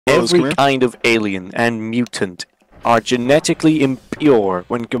every kind of alien and mutant are genetically impure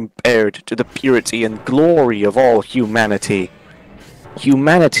when compared to the purity and glory of all humanity.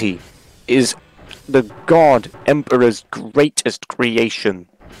 Humanity is the God Emperor's greatest creation.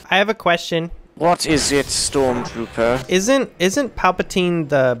 I have a question. What is it, Stormtrooper? Isn't Palpatine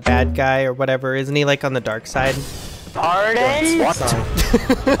the bad guy or whatever? Isn't he like on the dark side? Pardon? What?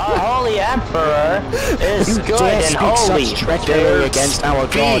 Our Holy Emperor is You good dare and speak holy. such treachery against our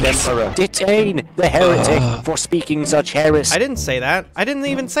God Emperor. Detain the heretic for speaking such heresy. I didn't say that. I didn't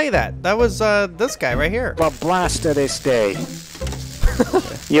even say that. That was this guy right here. A blaster this day.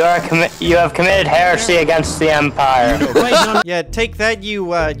 You have committed heresy against the Empire. Yeah, take that,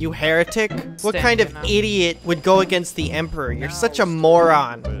 you heretic. What kind of idiot would go against the Emperor? You're such a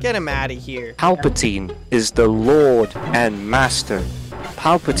moron. Get him out of here. Palpatine is the Lord and Master.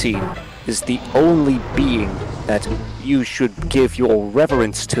 Palpatine is the only being that you should give your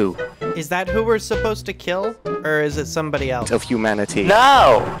reverence to. Is that who we're supposed to kill? Or is it somebody else? Of humanity.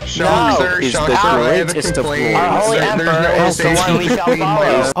 No! Shock, sir, is shock, the sir, I have a greatest of complaint. Our lords. Holy Emperor is the one we shall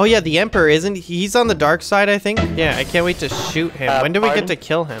follow. Oh yeah, the Emperor, isn't he? He's on the dark side, I think? Yeah, I can't wait to shoot him. When do we get pardon? to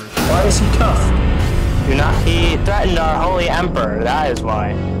kill him? Why is he tough? He threatened our Holy Emperor, that is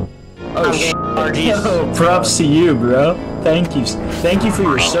why. Oh, yo, props to you, bro. Thank you. Thank you for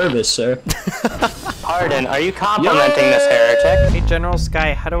your service, sir. Pardon, are you complimenting this heretic? Hey, General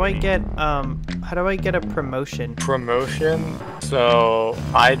Sky, how do I get a promotion? Promotion? So,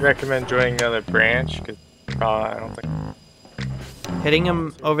 I'd recommend joining another branch, because I don't think... Hitting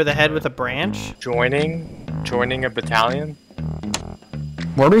him over the head with a branch? Joining a battalion?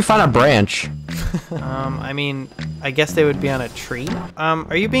 Where do we find a branch? I mean, I guess they would be on a tree.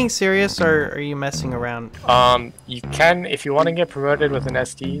 Are you being serious or are you messing around? You can, if you want to get promoted with an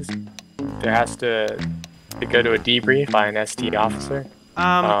STs, there has to go to a debrief by an ST officer.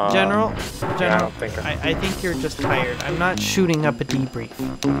 General, I don't think I think you're just tired. I'm not shooting up a debrief,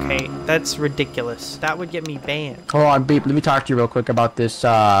 okay? That's ridiculous. That would get me banned. Hold on, Beep. Let me talk to you real quick about this,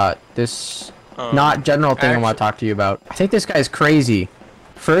 not general thing I want to talk to you about. I think this guy's crazy.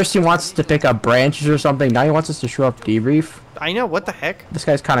 First, he wants us to pick up branches or something. Now he wants us to show up debrief. I know, what the heck? This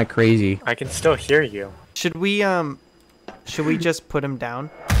guy's kind of crazy. I can still hear you. Should we just put him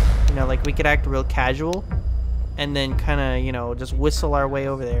down? You know, like we could act real casual and then kind of, you know, just whistle our way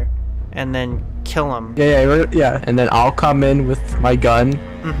over there and then kill him. Yeah. And then I'll come in with my gun,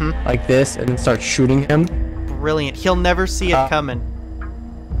 like this, and then start shooting him. Brilliant. He'll never see it coming.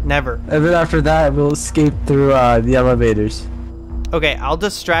 Never. And then after that, we'll escape through the elevators. Okay, I'll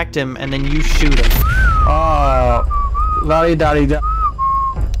distract him and then you shoot him. Oh, la-di-da-di-da.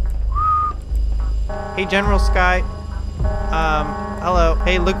 Hey, General Sky. Hello.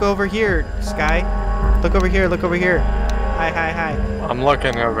 Hey, look over here, Sky. Look over here, look over here. Hi. I'm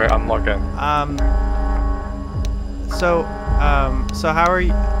looking over it, I'm looking. So how are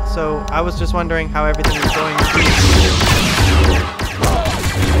you? So, I was just wondering how everything is going.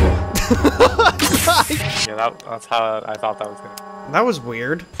 Yeah, that's how I thought that was gonna. That was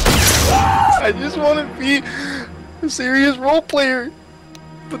weird. I just want to be a serious role player.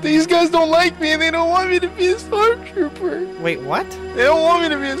 But these guys don't like me and they don't want me to be a stormtrooper. Wait, what? They don't want me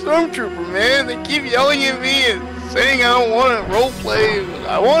to be a stormtrooper, man. They keep yelling at me and saying I don't want to role play.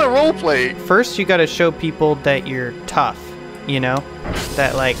 I want to role play. First, you gotta show people that you're tough, you know?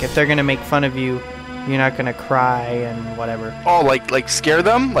 That, like, if they're gonna make fun of you, you're not gonna cry and whatever. Oh, like scare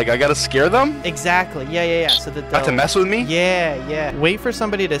them? Like I gotta scare them? Exactly, yeah. So that Not to mess with me? Yeah. Wait for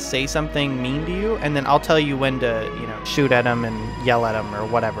somebody to say something mean to you, and then I'll tell you when to, you know, shoot at them and yell at them or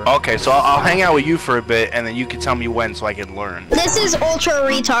whatever. Okay, so I'll hang out with you for a bit, and then you can tell me when so I can learn. This is ultra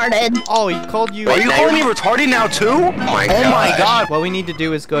retarded. Oh, he called you. Are you calling me retarded now too? Oh my god. What we need to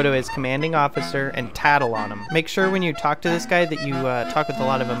do is go to his commanding officer and tattle on him. Make sure when you talk to this guy that you talk with a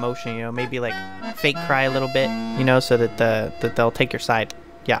lot of emotion, you know, maybe like fake cry a little bit, you know, so that that they'll take your side.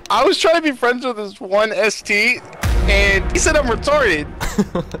 Yeah. I was trying to be friends with this one ST, and he said I'm retarded.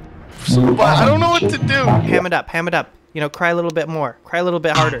 But I don't know what to do. Ham it up. You know, cry a little bit more. Cry a little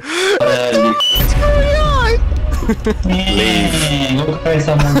bit harder. What's going on? Leave. Go cry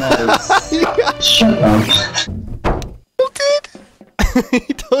someone else. Shut up.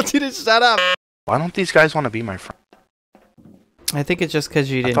 He told you to shut up. Why don't these guys want to be my friend? I think it's just because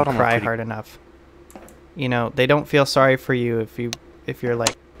you didn't cry hard enough. You know, they don't feel sorry for you if you're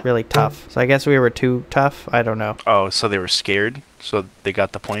like really tough. So I guess we were too tough. I don't know. Oh, so they were scared? So they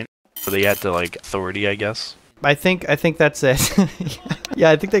got the point? So they had to like authority, I guess? I think that's it.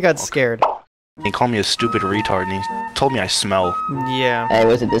 Yeah, I think they got scared. He called me a stupid retard and he told me I smell. Yeah. Hey,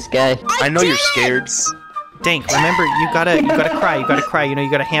 was it this guy? I know you're scared. Dank, remember, you gotta cry. You know, you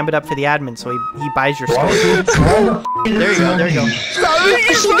gotta ham it up for the admin so he buys your stuff. There you go. Stop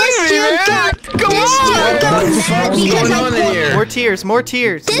making fun of me, man! Come on! More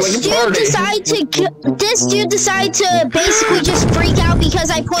tears. This dude decided to basically just freak out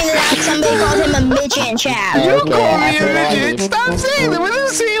because I pointed out somebody called him a midget in chat. You call me a midget! Stop saying that! We're the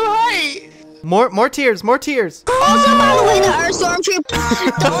same height! More tears. Also, by the way, our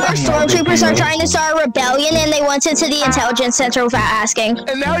stormtroopers are trying to start a rebellion, and they went into the intelligence center without asking.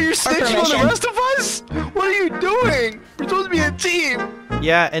 And now you're snitching on the rest of us? What are you doing? We're supposed to be a team.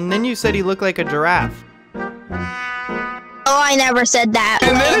 Yeah, and then you said he looked like a giraffe. Oh, I never said that.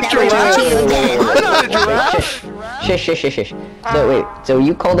 And then a giraffe? I'm not a giraffe. Shush. So wait, so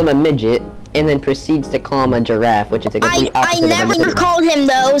you called him a midget, and then proceeds to call him a giraffe, which is a complete opposite I never called him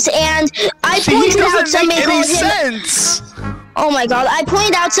those, and I pointed out somebody called him. Oh my god! I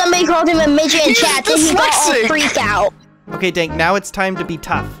pointed out somebody called him a midget in chat, and he got all freaked out. Okay, Dank. Now it's time to be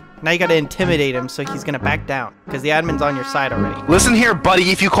tough. Now you gotta intimidate him so he's gonna back down, because the admin's on your side already. Listen here, buddy.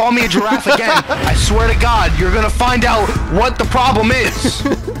 If you call me a giraffe again, I swear to God, you're gonna find out what the problem is.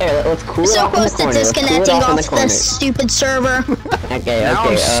 Hey, let's cool it So off in the close to corner. disconnecting off the stupid server. Okay. Now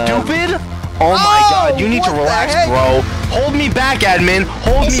I'm stupid? Oh my God! You need to relax, bro. Hold me back, admin.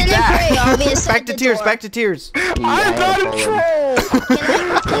 Hold me back. Back to tears. I'm not a troll.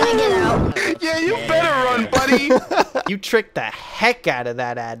 Can I get out? Yeah, you better run, buddy. You tricked the heck out of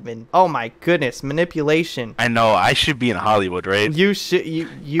that admin. Oh my goodness, manipulation. I know. I should be in Hollywood, right? You should. You.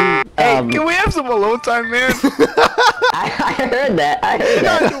 Hey, can we have some alone time, man? I heard that.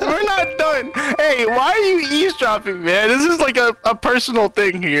 We're not done. Hey, why are you eavesdropping, man? This is like a personal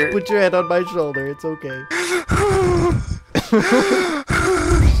thing here. Put your head on my shoulder. It's okay.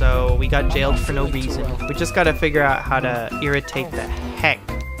 So we got jailed for no reason. We just gotta figure out how to irritate the heck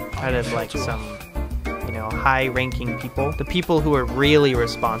out of like some, you know, high-ranking people. The people who are really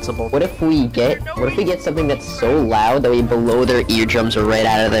responsible. What if we get something that's so loud that we blow their eardrums right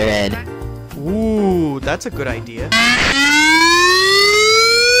out of their head? Ooh, that's a good idea.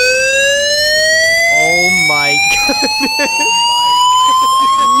 Oh my goodness.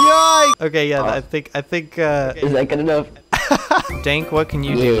 Yikes! Okay, yeah, I think. Is that good enough? Dank, what can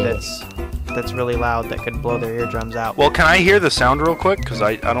you do that's really loud that could blow their eardrums out? Well, can I hear the sound real quick? Cause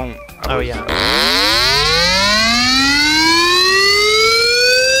I don't. Oh yeah.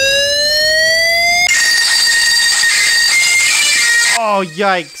 Oh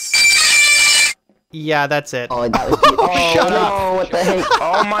yikes! Yeah, that's it. Oh, that was shut up! What the heck?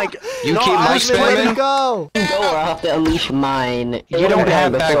 Oh my God! You keep mic spamming. Go! Go, or I'll have to unleash mine. You don't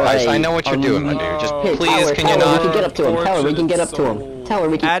have bagpipes. I know what you're doing, my dude. Just please, can you not? We can get up to him. Tell her we can get up to him. Tell her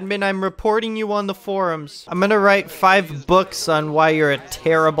we can. Admin, I'm reporting you on the forums. I'm gonna write 5 books on why you're a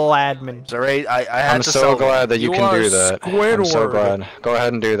terrible admin. It's alright. I had I'm to so glad that you can do that. I'm so glad. Go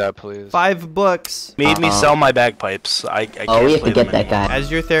ahead and do that, please. 5 books. Made me sell my bagpipes. I can't we have to play get them that guy.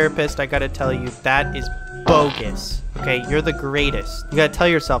 As your therapist, I gotta tell you, that is bogus. Okay, you're the greatest. You gotta tell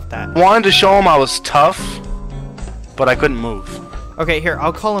yourself that. I wanted to show him I was tough, but I couldn't move. Okay, here,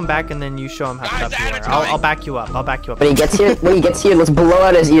 I'll call him back and then you show him how tough you are. I'll back you up. When he gets here, let's blow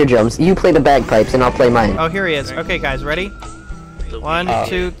out his eardrums. You play the bagpipes and I'll play mine. Oh, here he is. Okay, guys, ready? 1,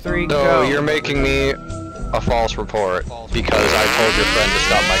 2, 3, No, go. you're making me a false report because I told your friend to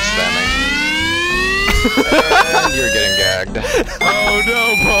stop mic spamming. And you're getting gagged. Oh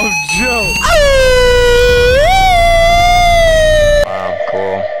no, Bob Joe! Wow,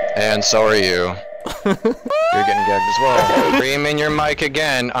 cool. And so are you. You're getting gagged as well. Scream in your mic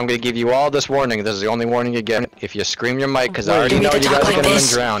again. I'm gonna give you all this warning. This is the only warning you get. If you scream your mic, because I already know you guys are gonna be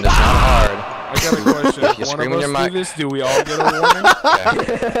drowned. It's not hard. I got a question. If you scream in your mic, do we all get a warning?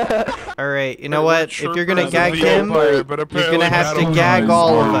 Alright, you know what? If you're gonna gag him, you're gonna have to gag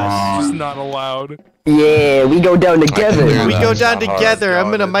all of us. Just not allowed. Yeah, we go down together. We go down together.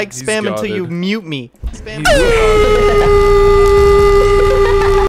 I'm gonna mic spam until you mute me. Spam.